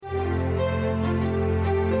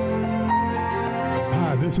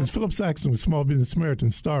This is Phillip Saxton with Small Business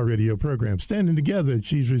Samaritan Star Radio program. Standing together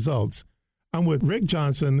achieves results. I'm with Rick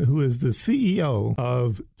Johnson, who is the CEO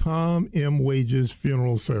of Tom M. Wages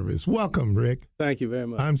Funeral Service. Welcome, Rick. Thank you very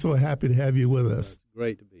much. I'm so happy to have you with us. It's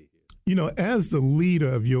great to be here. You know, as the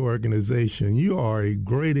leader of your organization, you are a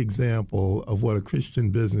great example of what a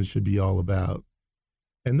Christian business should be all about.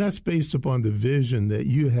 And that's based upon the vision that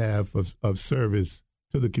you have of service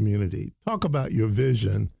to the community. Talk about your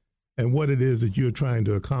vision and what it is that you're trying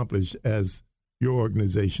to accomplish as your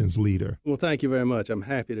organization's leader. Well, thank you very much. I'm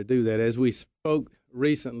happy to do that. As we spoke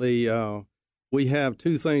recently, we have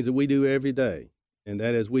two things that we do every day, and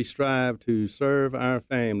that is we strive to serve our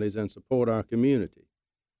families and support our community.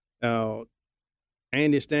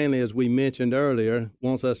 Andy Stanley, as we mentioned earlier,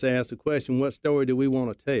 wants us to ask the question, what story do we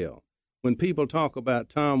want to tell? When people talk about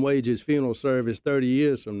Tom Wages Funeral Service 30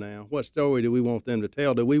 years from now, what story do we want them to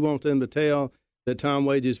tell? Do we want them to tell that Tom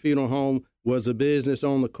Wages Funeral Home was a business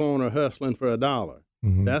on the corner hustling for $1?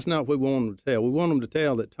 Mm-hmm. That's not what we want them to tell. We want them to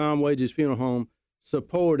tell that Tom Wages Funeral Home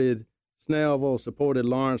supported Snellville, supported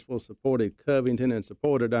Lawrenceville, supported Covington, and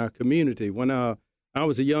supported our community. When I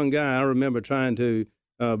was a young guy, I remember trying to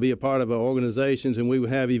be a part of our organizations, and we would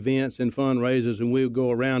have events and fundraisers, and we would go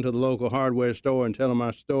around to the local hardware store and tell them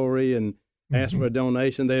our story and ask for a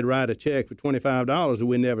donation. They'd write a check for $25 and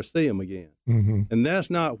we'd never see them again. Mm-hmm. And that's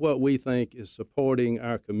not what we think is supporting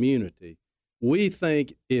our community. We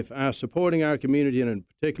think if our supporting our community in a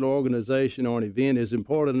particular organization or an event is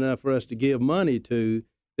important enough for us to give money to,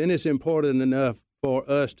 then it's important enough for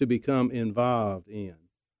us to become involved in.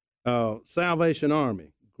 Salvation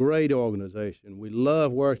Army, great organization. We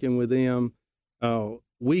love working with them.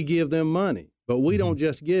 We give them money, but we don't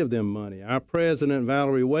just give them money. Our president,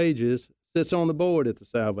 Valerie Wages, sits on the board at the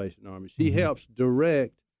Salvation Army. She helps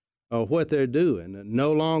direct what they're doing.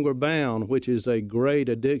 No Longer Bound, which is a great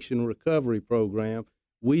addiction recovery program,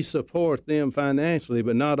 we support them financially,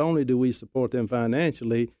 but not only do we support them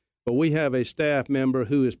financially, but we have a staff member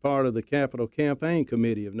who is part of the Capital Campaign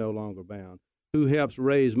Committee of No Longer Bound, who helps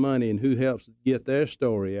raise money and who helps get their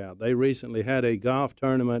story out. They recently had a golf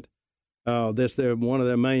tournament that's one of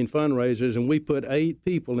their main fundraisers, and we put 8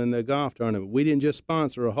 people in their golf tournament. We didn't just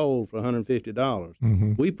sponsor a hole for $150.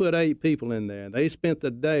 Mm-hmm. We put 8 people in there. They spent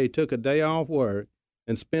the day, took a day off work,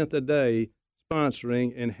 and spent the day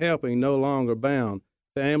sponsoring and helping No Longer Bound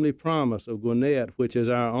Family Promise of Gwinnett, which is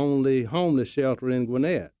our only homeless shelter in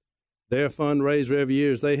Gwinnett. Their fundraiser every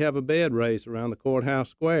year is they have a bed race around the courthouse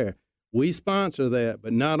square. We sponsor that,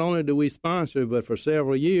 but not only do we sponsor, but for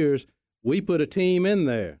several years, we put a team in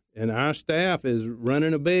there, and our staff is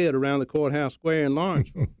running a bed around the courthouse square in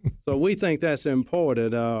Lawrenceville. So we think that's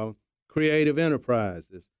important. Creative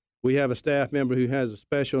Enterprises. We have a staff member who has a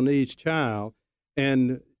special needs child,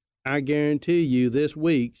 and I guarantee you this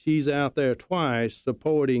week she's out there twice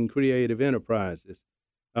supporting Creative Enterprises.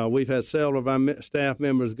 We've had several of our staff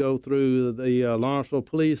members go through the Lawrenceville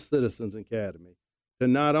Police Citizens Academy to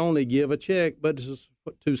not only give a check, but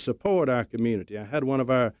to support our community. I had one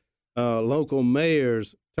of our local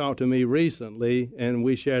mayors talked to me recently, and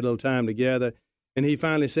we shared a little time together, and he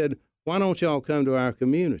finally said, why don't y'all come to our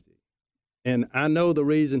community? And I know the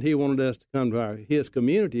reason he wanted us to come to his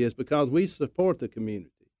community is because we support the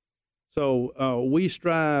community. So we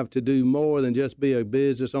strive to do more than just be a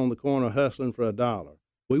business on the corner hustling for $1.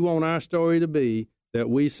 We want our story to be that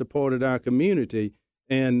we supported our community.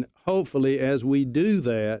 And hopefully, as we do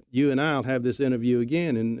that, you and I will have this interview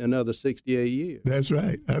again in another 68 years. That's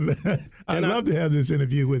right. I'd love to have this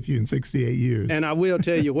interview with you in 68 years. And I will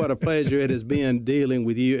tell you what a pleasure it has been dealing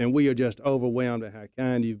with you. And we are just overwhelmed at how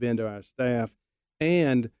kind you've been to our staff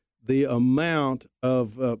and the amount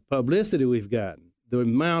of publicity we've gotten, the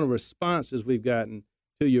amount of responses we've gotten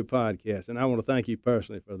to your podcast. And I want to thank you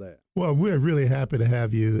personally for that. Well, we're really happy to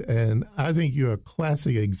have you. And I think you're a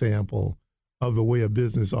classic example of the way a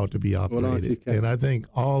business ought to be operated. Well, and I think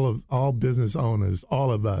all business owners,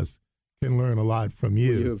 all of us, can learn a lot from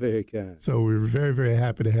you. Well, you're very kind. So we're very, very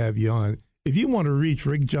happy to have you on. If you want to reach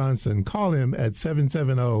Rick Johnson, call him at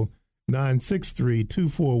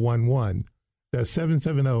 770-963-2411. That's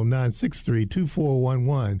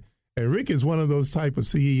 770-963-2411. And Rick is one of those type of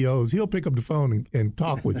CEOs. He'll pick up the phone and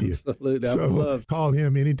talk with you. Absolutely. So call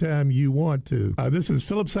him anytime you want to. This is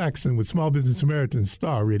Phillip Saxton with Small Business Samaritan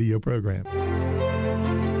Star Radio Program.